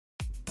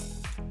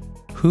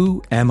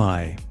Who am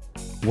I?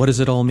 What does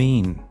it all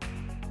mean?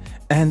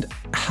 And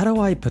how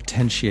do I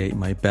potentiate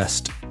my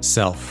best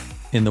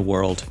self in the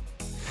world?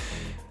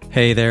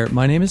 Hey there,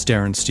 my name is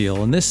Darren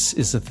Steele, and this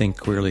is the Think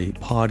Queerly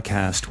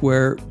podcast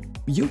where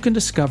you can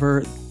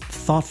discover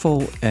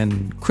thoughtful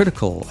and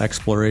critical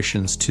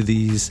explorations to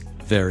these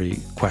very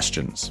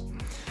questions.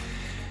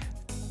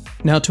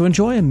 Now, to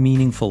enjoy a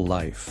meaningful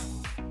life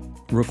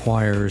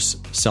requires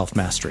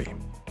self-mastery.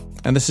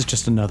 And this is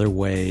just another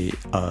way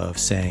of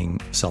saying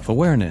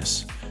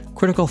self-awareness,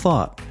 critical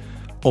thought,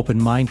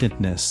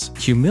 open-mindedness,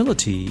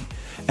 humility,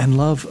 and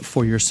love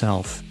for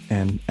yourself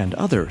and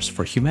others,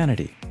 for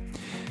humanity.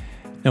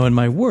 Now, in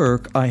my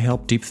work, I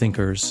help deep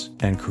thinkers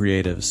and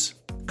creatives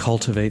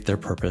cultivate their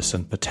purpose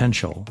and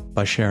potential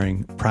by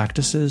sharing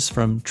practices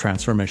from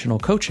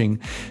transformational coaching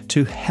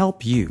to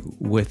help you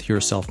with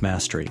your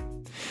self-mastery.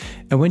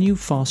 And when you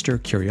foster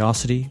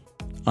curiosity,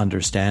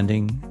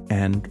 understanding,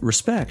 and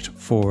respect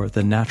for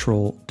the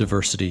natural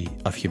diversity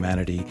of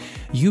humanity,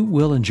 you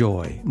will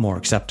enjoy more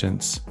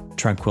acceptance,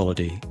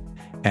 tranquility,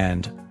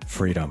 and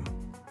freedom.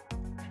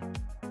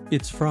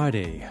 It's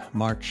Friday,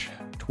 March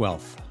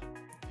 12th,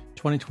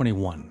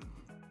 2021.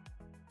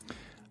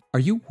 Are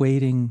you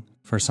waiting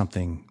for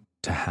something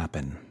to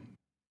happen?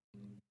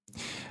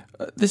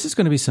 This is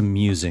going to be some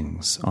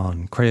musings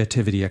on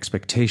creativity,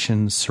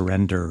 expectations,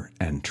 surrender,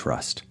 and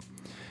trust.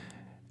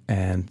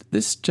 And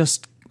this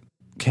just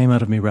came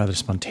out of me rather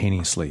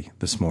spontaneously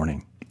this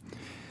morning.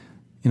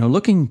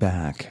 Looking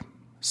back,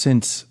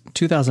 since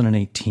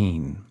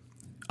 2018,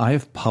 I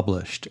have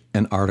published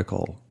an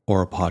article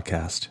or a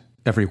podcast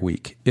every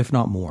week, if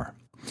not more.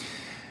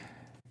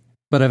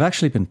 But I've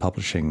actually been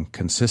publishing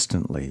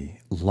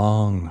consistently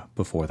long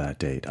before that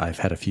date. I've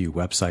had a few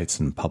websites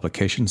and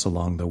publications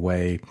along the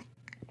way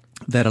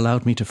that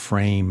allowed me to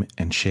frame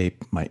and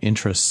shape my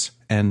interests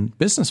and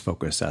business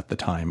focus at the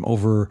time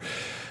over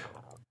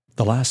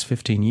the last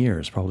 15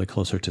 years, probably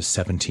closer to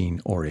 17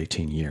 or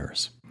 18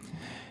 years.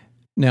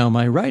 Now,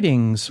 my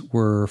writings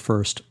were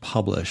first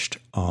published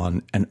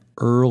on an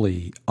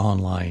early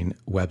online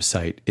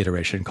website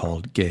iteration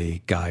called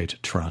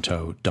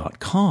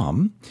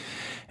GayGuideToronto.com,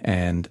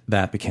 and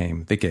that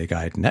became the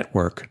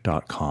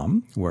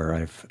GayGuideNetwork.com, where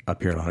I've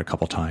appeared on a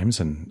couple times,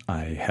 and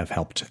I have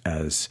helped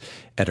as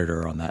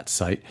editor on that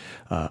site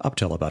up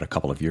till about a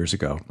couple of years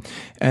ago.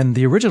 And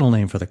the original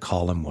name for the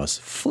column was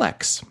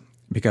Flex,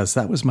 because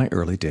that was my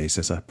early days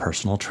as a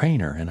personal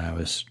trainer, and I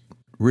was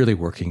really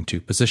working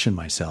to position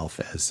myself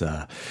as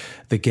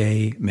the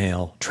gay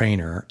male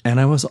trainer. And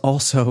I was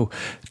also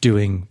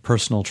doing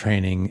personal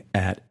training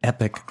at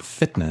Epic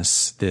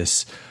Fitness,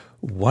 this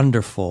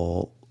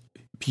wonderful,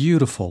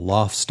 beautiful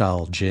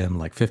loft-style gym,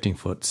 like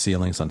 15-foot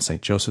ceilings on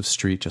St. Joseph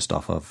Street, just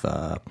off of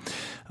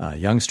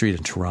Yonge Street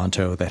in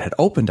Toronto, that had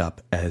opened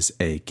up as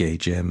a gay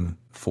gym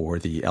for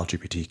the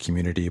LGBT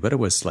community, but it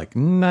was like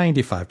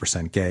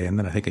 95% gay. And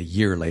then I think a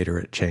year later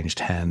it changed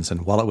hands.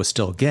 And while it was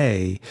still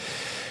gay,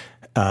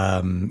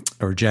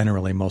 or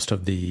generally most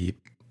of the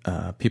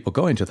people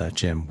going to that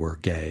gym were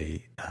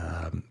gay,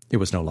 it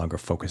was no longer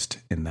focused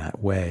in that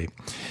way.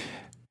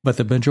 But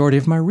the majority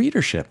of my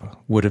readership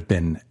would have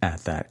been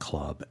at that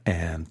club,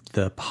 and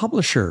the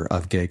publisher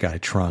of Gay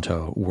Guide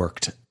Toronto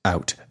worked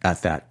out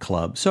at that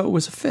club, so it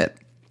was a fit.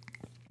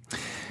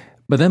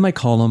 But then my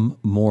column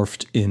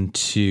morphed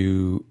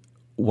into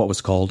what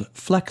was called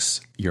Flex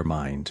Your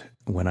Mind,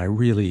 when I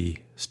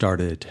really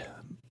started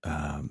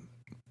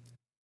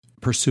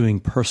pursuing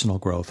personal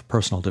growth,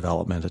 personal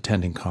development,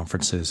 attending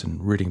conferences,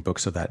 and reading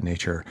books of that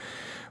nature,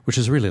 which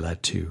has really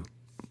led to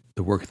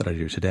the work that I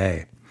do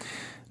today.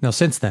 Now,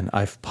 since then,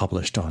 I've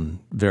published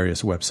on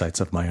various websites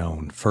of my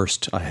own.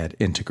 First, I had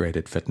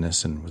Integrated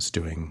Fitness and was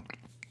doing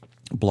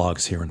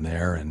blogs here and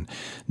there and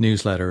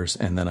newsletters,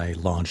 and then I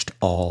launched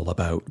All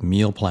About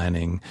Meal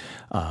Planning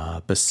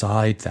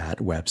beside that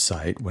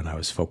website when I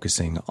was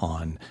focusing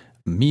on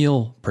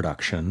meal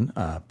production,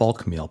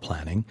 bulk meal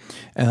planning,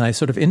 and I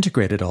sort of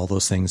integrated all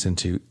those things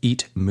into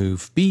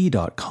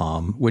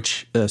eatmovebe.com,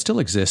 which still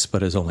exists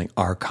but is only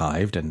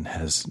archived and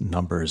has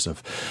numbers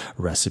of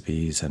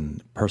recipes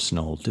and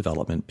personal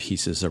development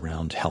pieces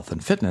around health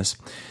and fitness.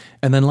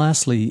 And then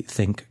lastly,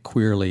 Think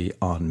Queerly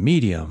on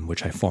Medium,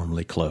 which I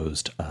formally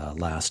closed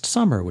last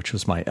summer, which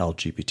was my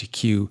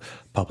LGBTQ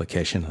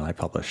publication, and I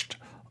published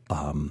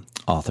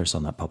authors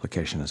on that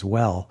publication as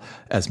well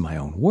as my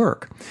own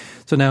work.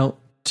 So now,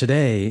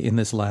 today, in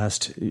this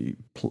last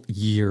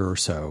year or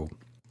so,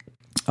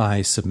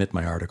 I submit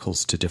my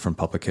articles to different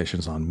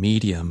publications on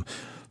Medium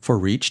for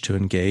reach, to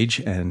engage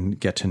and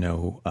get to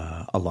know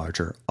a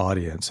larger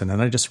audience. And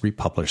then I just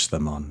republish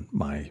them on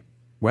my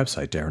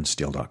website,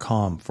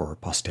 darrensteele.com, for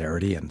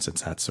posterity. And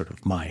since that's sort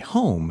of my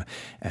home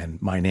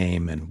and my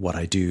name and what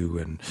I do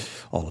and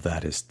all of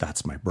that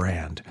that's my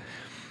brand.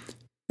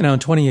 Now, in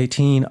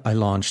 2018, I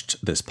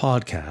launched this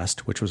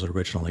podcast, which was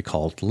originally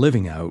called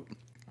Living Out.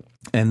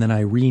 And then I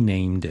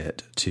renamed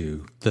it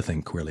to the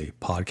Think Queerly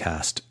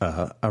podcast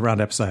around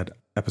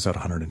episode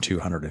 102,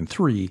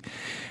 103.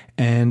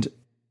 And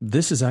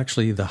this is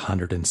actually the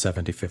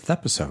 175th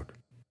episode.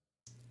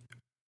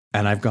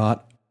 And I've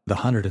got the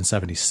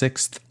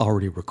 176th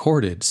already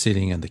recorded,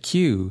 sitting in the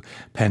queue,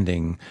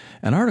 pending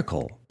an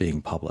article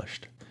being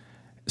published.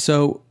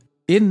 So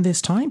in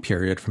this time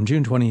period from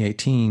June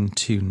 2018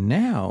 to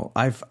now,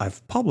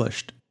 I've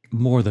published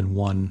more than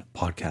one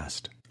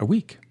podcast a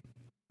week.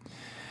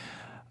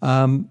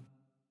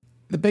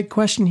 The big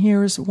question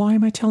here is, why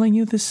am I telling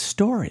you this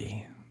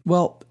story?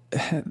 Well,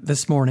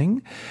 this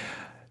morning,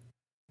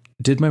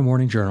 did my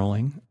morning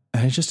journaling,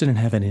 and I just didn't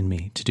have it in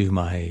me to do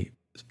my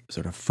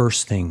sort of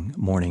first thing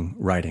morning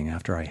writing.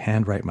 After I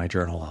handwrite my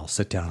journal, I'll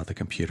sit down at the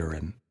computer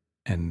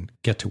and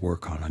get to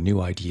work on a new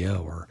idea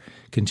or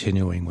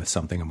continuing with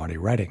something I'm already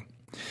writing.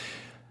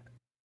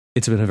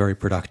 It's been a very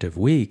productive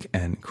week,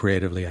 and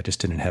creatively, I just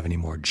didn't have any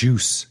more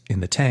juice in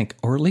the tank,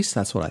 or at least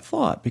that's what I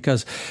thought,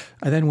 because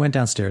I then went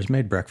downstairs,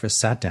 made breakfast,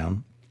 sat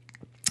down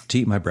to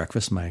eat my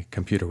breakfast. My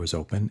computer was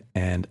open,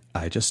 and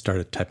I just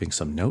started typing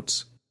some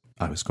notes.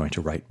 I was going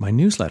to write my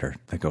newsletter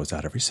that goes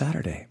out every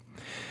Saturday.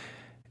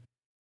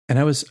 And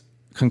I was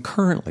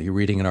concurrently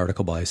reading an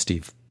article by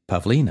Steve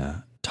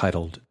Pavlina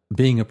titled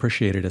Being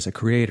Appreciated as a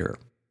Creator.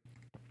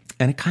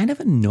 And it kind of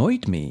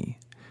annoyed me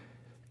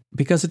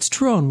because it's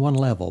true on one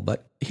level,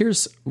 but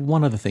here's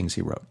one of the things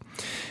he wrote.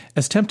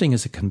 As tempting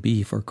as it can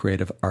be for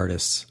creative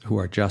artists who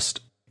are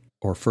just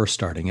or first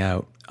starting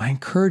out, I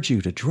encourage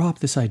you to drop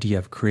this idea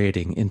of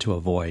creating into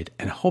a void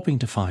and hoping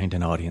to find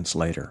an audience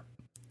later.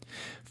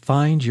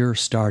 Find your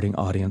starting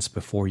audience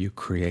before you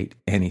create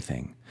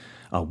anything.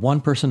 A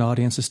one-person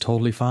audience is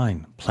totally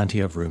fine.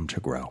 Plenty of room to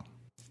grow.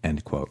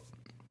 End quote.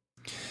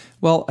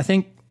 Well, I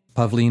think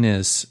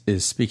Pavlina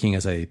is speaking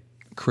as a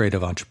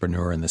creative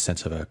entrepreneur in the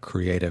sense of a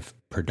creative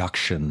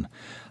production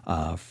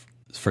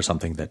for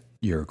something that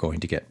you're going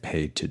to get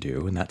paid to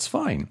do, and that's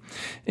fine.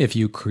 If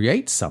you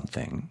create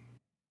something,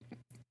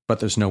 but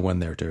there's no one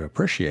there to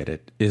appreciate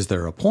it, is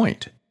there a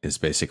point? Is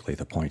basically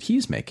the point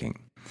he's making.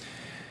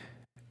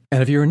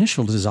 And if your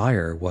initial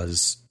desire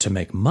was to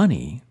make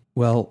money,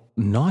 well,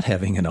 not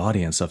having an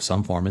audience of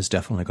some form is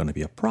definitely going to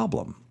be a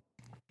problem.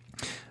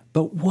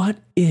 But what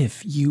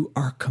if you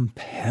are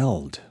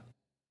compelled,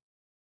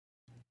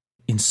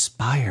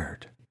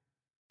 inspired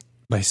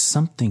by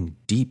something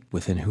deep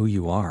within who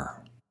you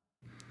are?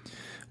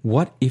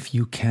 What if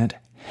you can't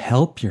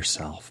help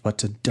yourself but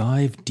to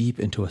dive deep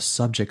into a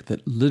subject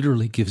that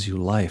literally gives you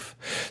life?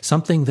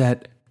 Something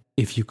that,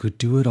 if you could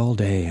do it all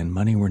day and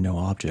money were no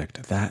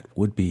object, that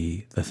would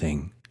be the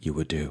thing you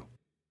would do.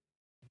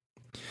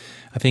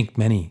 I think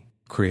many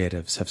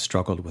creatives have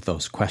struggled with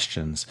those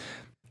questions,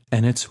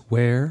 and it's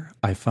where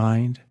I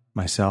find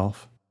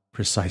myself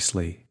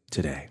precisely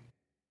today.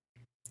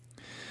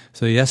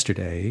 So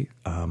yesterday,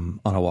 on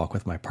a walk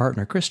with my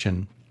partner,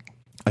 Christian,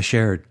 I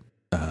shared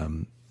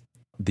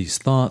these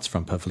thoughts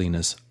from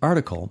Pavlina's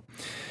article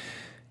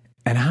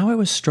and how I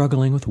was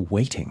struggling with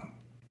waiting.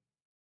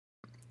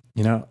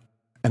 You know,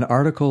 an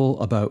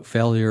article about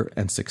failure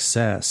and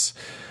success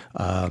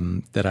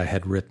that I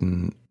had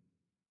written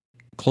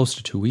close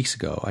to 2 weeks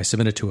ago, I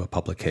submitted to a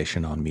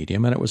publication on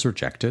Medium and it was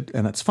rejected,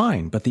 and that's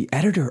fine. But the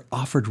editor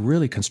offered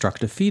really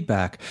constructive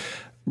feedback,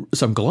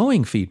 some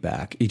glowing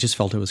feedback. He just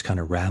felt it was kind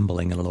of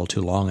rambling and a little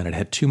too long, and it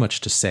had too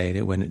much to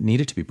say when it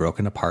needed to be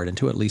broken apart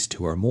into at least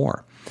 2 or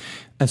more.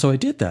 And so I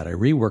did that. I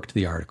reworked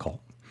the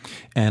article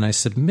and I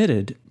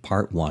submitted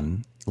part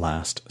 1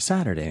 last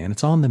Saturday, and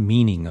it's on the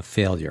meaning of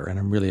failure. And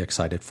I'm really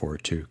excited for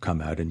it to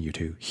come out and you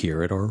to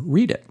hear it or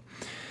read it.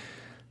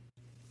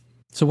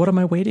 So what am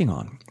I waiting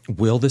on?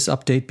 Will this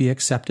update be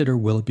accepted or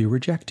will it be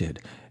rejected?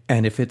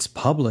 And if it's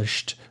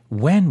published,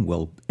 when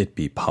will it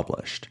be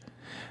published?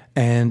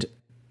 And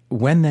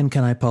when then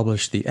can I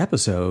publish the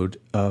episode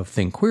of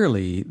Think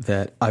Queerly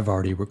that I've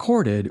already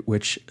recorded,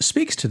 which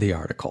speaks to the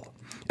article?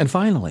 And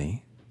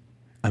finally,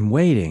 I'm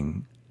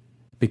waiting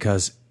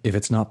because if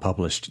it's not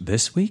published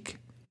this week,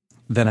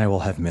 then I will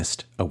have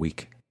missed a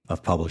week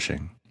of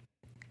publishing.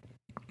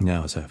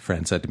 Now, as a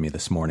friend said to me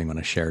this morning when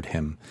I shared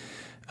him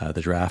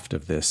the draft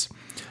of this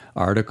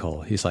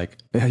article, he's like,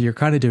 you're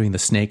kind of doing the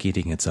snake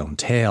eating its own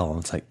tail. And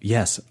it's like,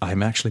 yes,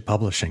 I'm actually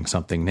publishing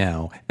something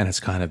now. And it's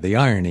kind of the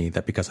irony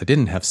that because I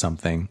didn't have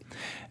something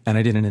and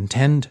I didn't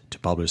intend to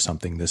publish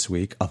something this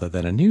week other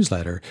than a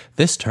newsletter,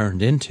 this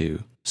turned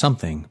into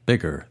something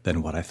bigger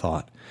than what I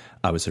thought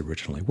I was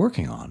originally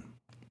working on.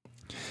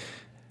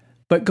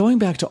 But going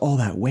back to all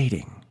that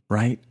waiting,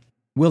 right?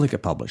 Will it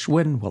get published?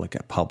 When will it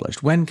get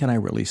published? When can I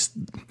release?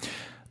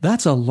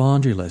 That's a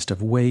laundry list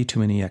of way too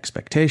many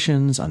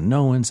expectations,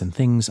 unknowns, and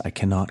things I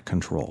cannot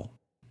control.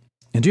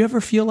 And do you ever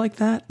feel like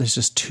that? There's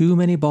just too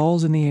many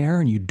balls in the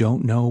air and you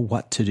don't know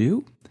what to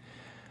do?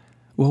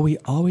 Well, we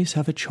always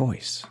have a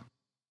choice.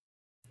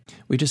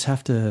 We just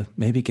have to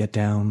maybe get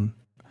down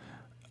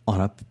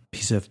on a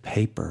piece of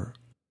paper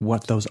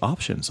what those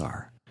options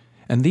are.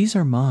 And these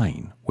are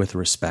mine with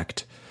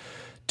respect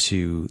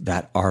to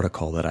that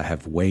article that I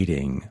have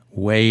waiting.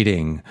 Will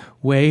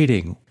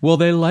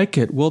they like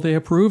it? Will they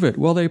approve it?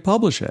 Will they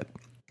publish it?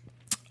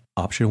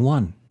 Option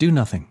 1, do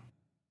nothing.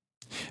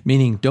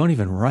 Meaning don't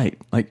even write.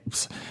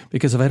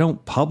 Because if I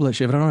don't publish,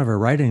 if I don't ever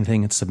write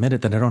anything and submit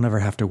it, then I don't ever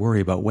have to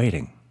worry about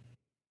waiting.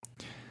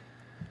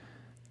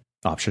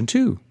 Option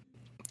 2,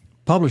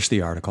 publish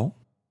the article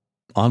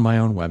on my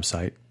own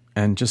website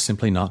and just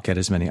simply not get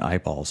as many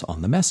eyeballs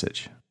on the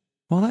message.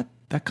 Well,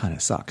 that kind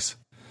of sucks.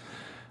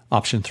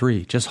 Option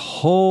 3, just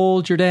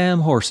hold your damn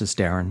horses,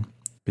 Darren,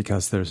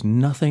 because there's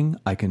nothing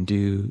I can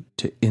do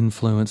to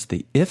influence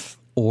the if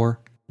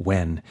or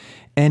when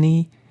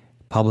any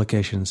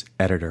publications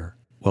editor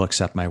will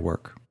accept my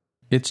work.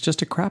 It's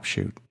just a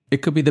crapshoot.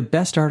 It could be the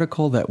best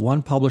article that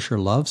one publisher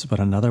loves, but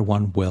another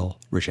one will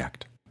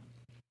reject.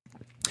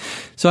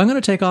 So I'm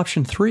going to take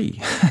option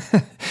 3.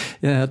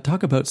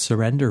 Talk about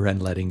surrender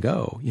and letting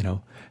go.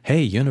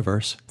 Hey,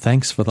 universe,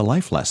 thanks for the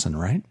life lesson,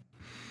 right?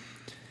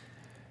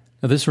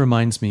 Now, this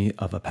reminds me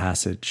of a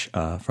passage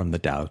from the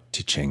Tao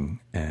Te Ching,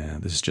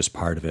 and this is just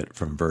part of it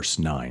from verse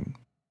 9.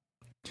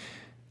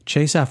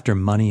 Chase after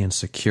money and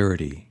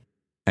security,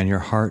 and your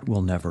heart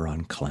will never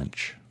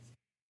unclench.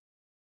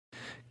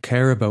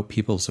 Care about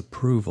people's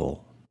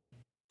approval,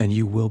 and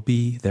you will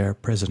be their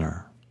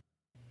prisoner.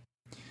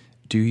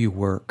 Do your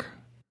work,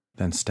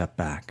 then step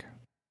back.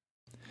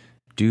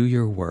 Do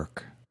your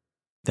work,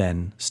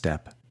 then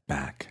step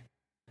back.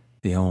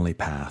 The only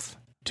path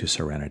to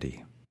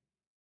serenity.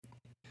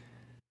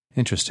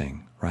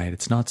 Interesting, right?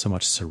 It's not so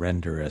much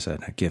surrender as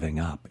a giving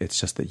up. It's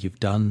just that you've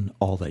done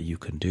all that you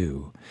can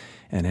do,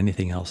 and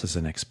anything else is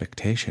an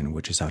expectation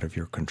which is out of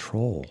your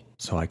control.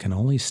 So I can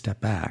only step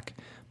back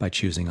by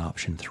choosing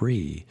option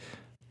 3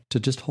 to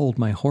just hold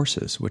my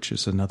horses, which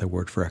is another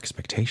word for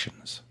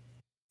expectations.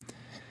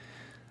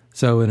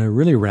 So in a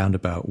really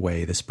roundabout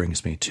way, this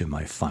brings me to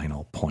my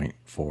final point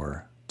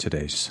for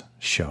today's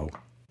show,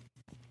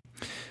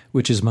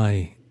 which is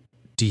my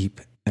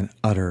deep and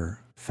utter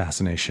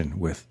fascination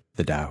with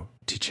the Tao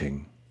Te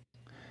Ching.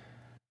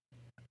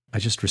 I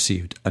just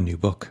received a new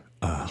book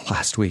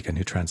last week, a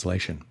new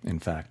translation, in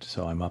fact.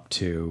 So I'm up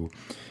to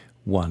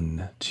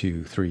 1,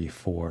 2, 3,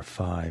 4,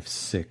 5,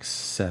 6,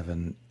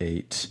 7,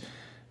 8,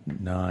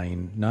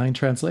 9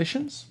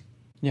 translations?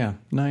 Yeah,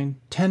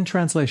 10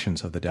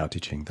 translations of the Tao Te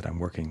Ching that I'm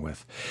working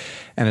with.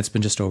 And it's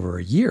been just over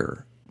a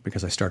year,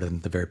 because I started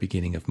at the very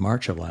beginning of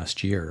March of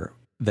last year,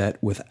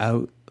 that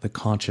without the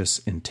conscious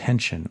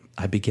intention,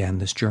 I began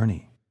this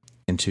journey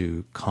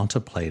into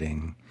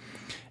contemplating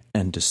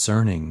and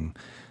discerning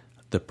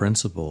the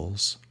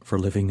principles for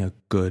living a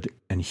good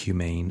and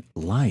humane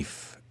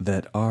life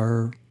that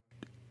are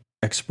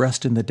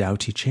expressed in the Tao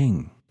Te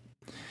Ching.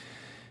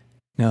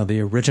 Now,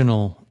 the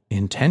original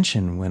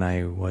intention when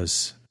I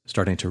was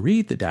starting to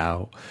read the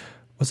Tao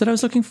was that I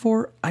was looking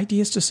for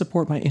ideas to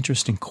support my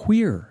interest in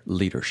queer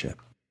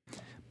leadership.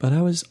 But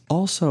I was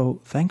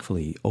also,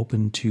 thankfully,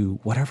 open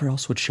to whatever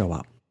else would show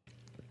up.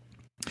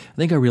 I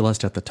think I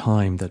realized at the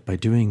time that by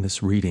doing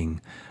this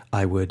reading,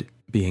 I would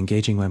be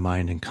engaging my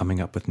mind and coming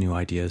up with new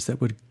ideas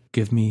that would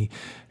give me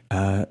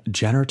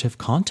generative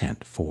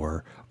content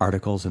for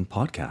articles and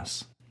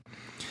podcasts.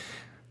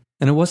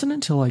 And it wasn't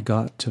until I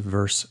got to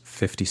verse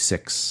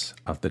 56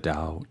 of the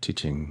Tao Te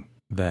Ching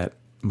that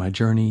my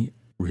journey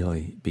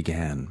really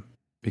began,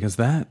 because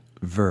that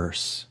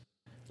verse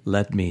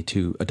led me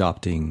to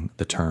adopting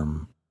the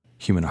term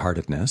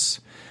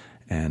human-heartedness,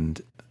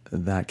 and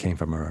that came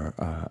from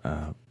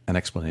an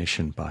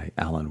explanation by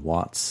Alan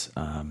Watts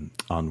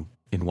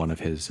in one of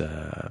his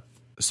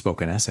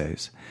spoken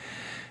essays.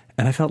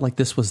 And I felt like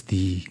this was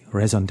the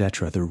raison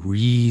d'etre, the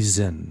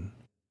reason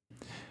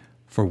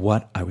for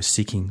what I was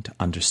seeking to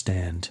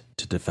understand,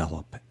 to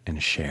develop,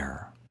 and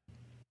share.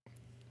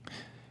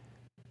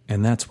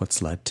 And that's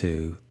what's led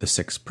to the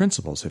 6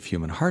 principles of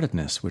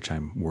human-heartedness, which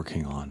I'm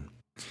working on.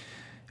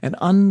 And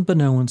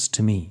unbeknownst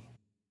to me,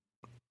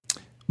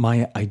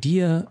 my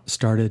idea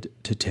started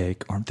to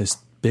take, or this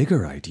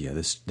bigger idea,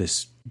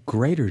 this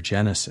greater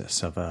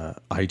genesis of an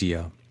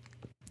idea,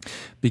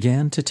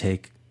 began to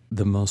take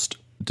the most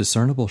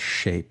discernible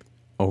shape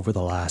over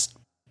the last,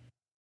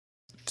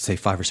 say,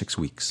 5 or 6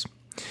 weeks.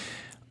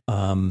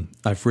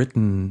 I've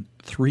written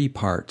 3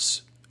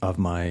 parts of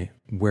my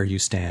Where You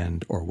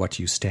Stand or What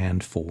You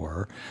Stand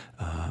For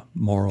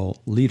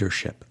moral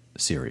leadership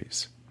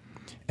series.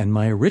 And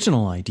my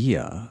original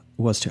idea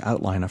was to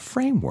outline a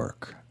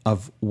framework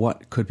of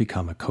what could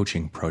become a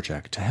coaching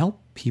project to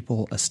help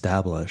people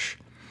establish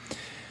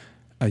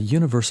a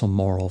universal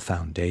moral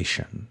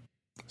foundation,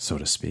 so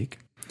to speak,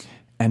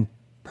 and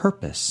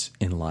purpose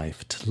in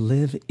life to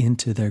live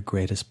into their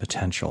greatest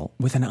potential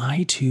with an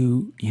eye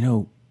to,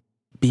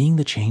 being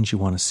the change you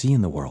want to see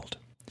in the world.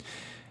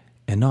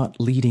 And not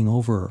leading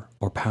over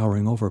or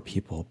powering over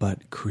people,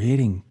 but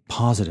creating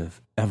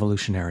positive,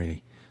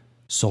 evolutionary,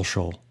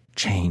 social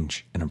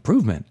change and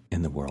improvement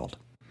in the world.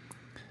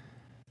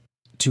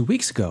 2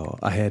 weeks ago,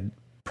 I had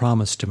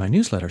promised to my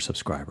newsletter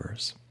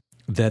subscribers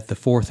that the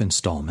 4th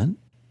installment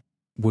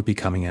would be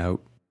coming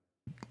out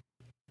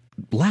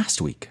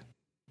last week,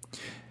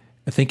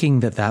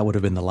 thinking that would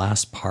have been the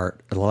last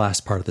part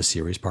of the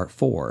series, part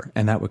 4,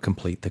 and that would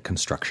complete the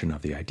construction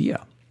of the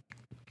idea.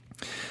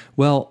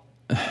 Well,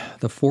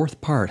 the 4th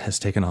part has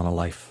taken on a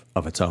life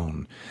of its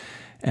own,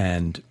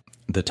 and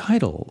the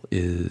title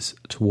is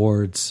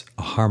Towards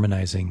a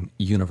Harmonizing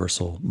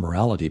Universal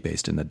Morality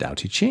based in the Tao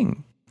Te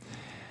Ching.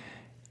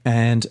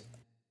 And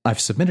I've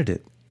submitted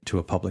it to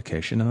a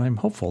publication, and I'm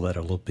hopeful that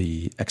it will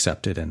be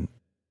accepted and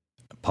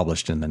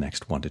published in the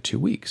next 1 to 2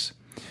 weeks.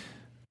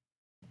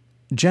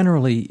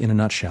 Generally, in a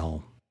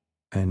nutshell,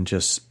 and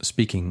just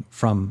speaking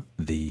from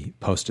the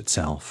post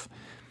itself,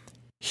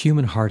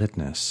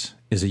 human-heartedness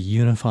is a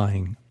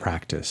unifying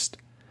practice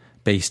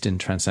based in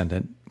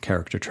transcendent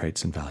character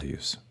traits and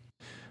values.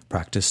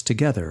 Practiced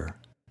together,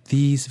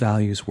 these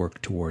values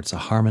work towards a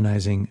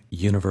harmonizing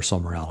universal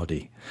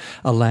morality,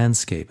 a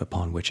landscape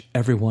upon which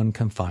everyone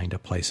can find a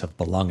place of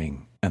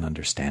belonging and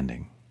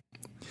understanding.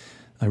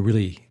 I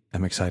really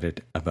am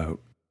excited about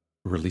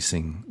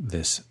releasing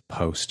this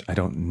post. I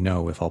don't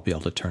know if I'll be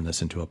able to turn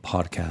this into a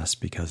podcast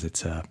because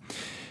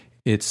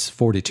it's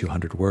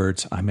 4,200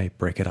 words. I may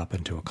break it up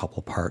into a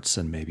couple parts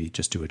and maybe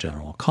just do a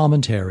general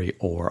commentary,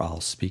 or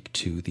I'll speak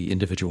to the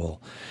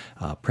individual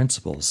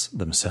principles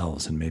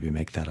themselves and maybe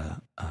make that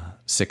a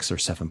 6 or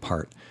 7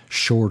 part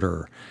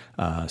shorter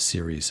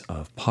series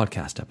of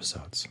podcast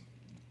episodes.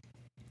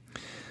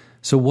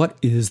 So what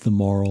is the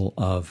moral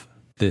of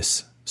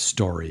this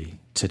story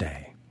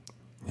today?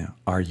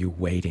 Are you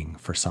waiting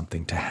for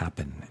something to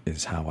happen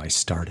is how I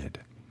started.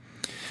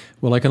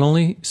 Well, I can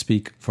only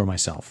speak for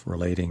myself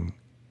relating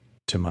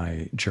to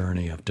my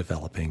journey of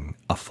developing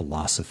a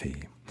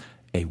philosophy,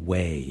 a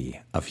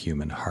way of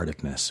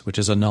human-heartedness, which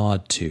is a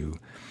nod to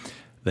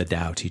the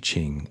Tao Te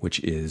Ching, which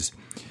is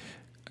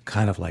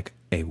kind of like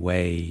a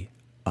way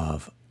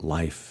of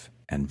life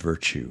and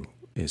virtue,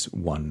 is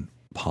one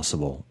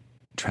possible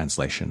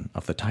translation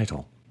of the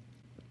title.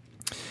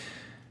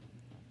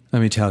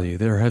 Let me tell you,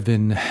 there have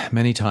been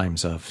many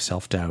times of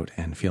self-doubt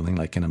and feeling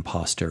like an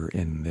imposter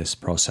in this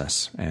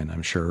process, and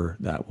I'm sure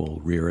that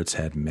will rear its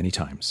head many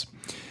times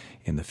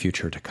in the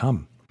future to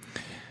come.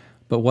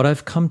 But what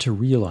I've come to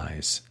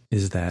realize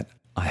is that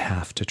I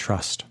have to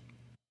trust.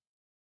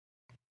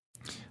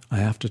 I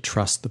have to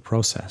trust the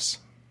process.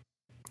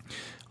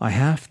 I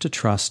have to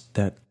trust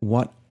that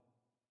what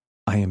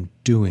I am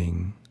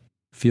doing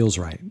feels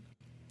right.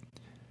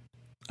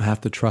 I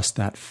have to trust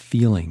that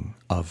feeling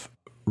of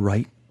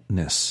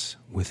rightness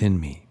within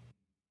me.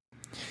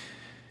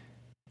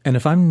 And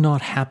if I'm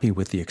not happy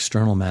with the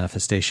external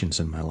manifestations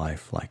in my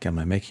life, like am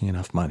I making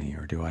enough money,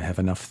 or do I have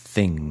enough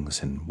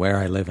things, and where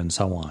I live and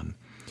so on,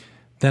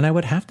 then I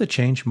would have to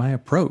change my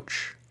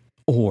approach,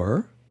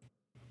 or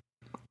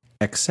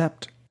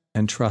accept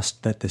and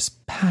trust that this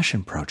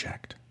passion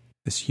project,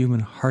 this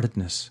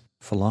human-heartedness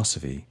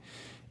philosophy,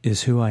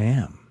 is who I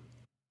am.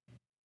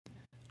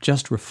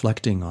 Just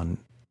reflecting on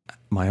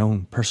my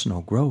own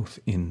personal growth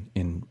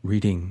in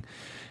reading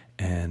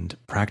and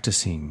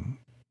practicing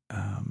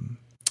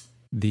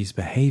these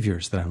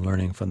behaviors that I'm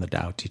learning from the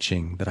Tao Te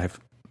Ching, that I've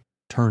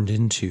turned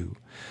into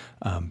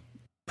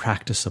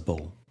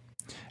practicable,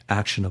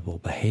 actionable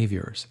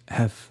behaviors,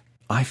 have,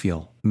 I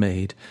feel,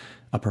 made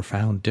a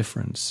profound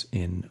difference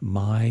in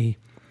my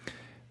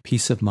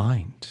peace of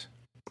mind,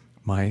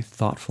 my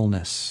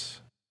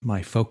thoughtfulness,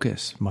 my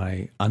focus,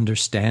 my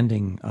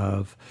understanding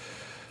of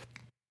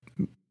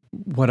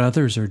what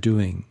others are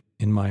doing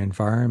in my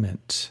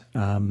environment,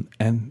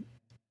 and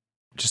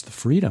just the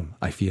freedom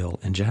I feel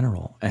in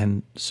general.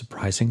 And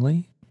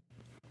surprisingly,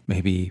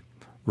 maybe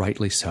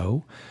rightly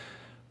so,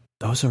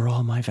 those are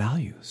all my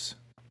values.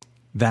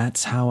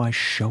 That's how I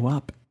show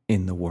up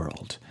in the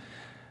world.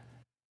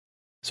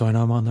 So I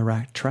know I'm on the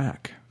right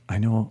track. I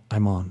know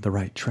I'm on the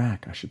right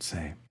track, I should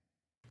say.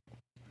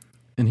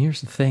 And here's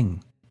the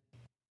thing.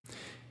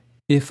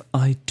 If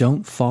I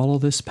don't follow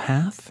this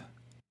path,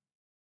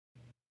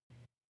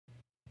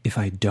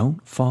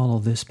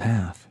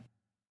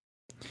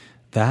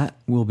 that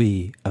will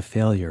be a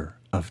failure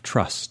of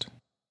trust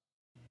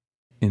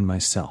in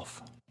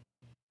myself.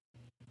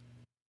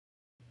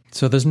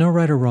 So there's no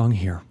right or wrong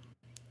here.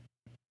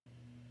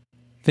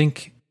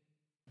 Think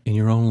in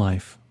your own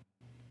life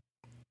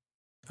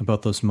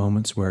about those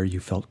moments where you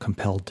felt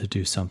compelled to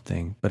do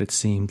something, but it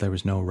seemed there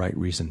was no right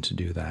reason to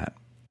do that.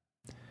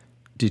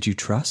 Did you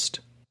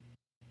trust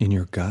in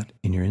your gut,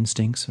 in your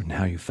instincts, and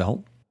how you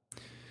felt?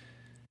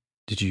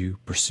 Did you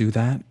pursue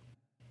that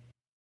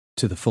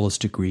to the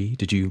fullest degree?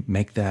 Did you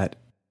make that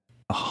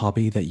a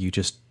hobby that you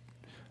just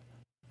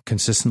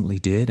consistently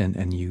did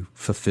and you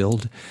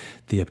fulfilled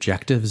the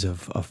objectives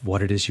of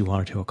what it is you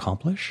wanted to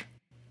accomplish?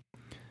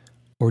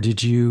 Or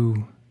did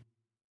you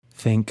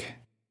think,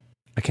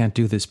 I can't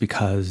do this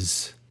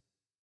because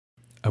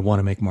I want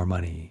to make more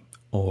money,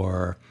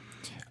 or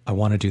I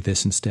want to do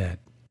this instead?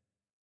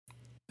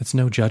 That's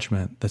no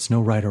judgment. That's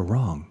no right or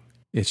wrong.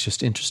 It's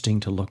just interesting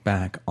to look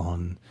back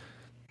on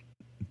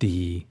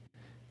the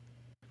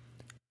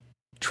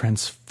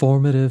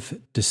transformative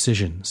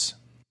decisions,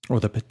 or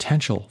the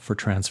potential for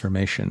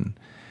transformation,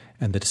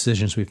 and the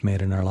decisions we've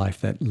made in our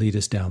life that lead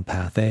us down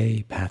path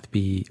A, path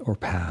B, or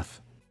path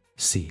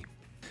C.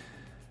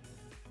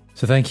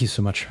 So thank you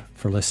so much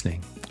for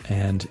listening.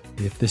 And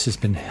if this has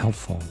been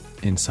helpful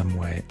in some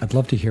way, I'd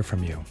love to hear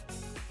from you.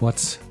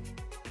 What's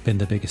been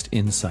the biggest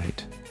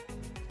insight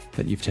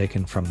that you've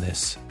taken from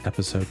this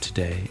episode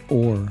today,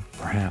 or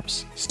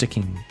perhaps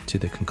sticking to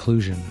the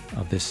conclusion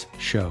of this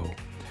show?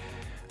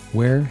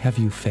 Where have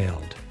you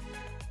failed?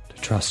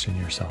 trust in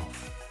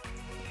yourself?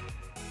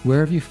 Where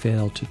have you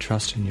failed to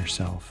trust in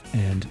yourself?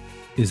 And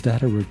is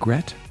that a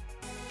regret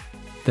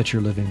that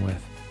you're living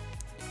with?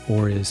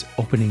 Or is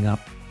opening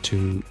up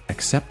to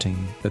accepting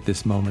that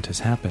this moment has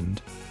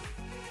happened,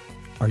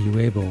 are you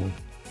able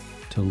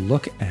to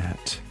look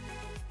at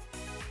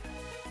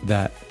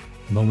that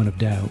moment of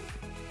doubt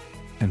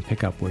and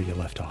pick up where you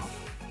left off?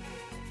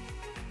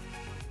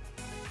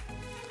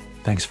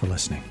 Thanks for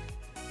listening.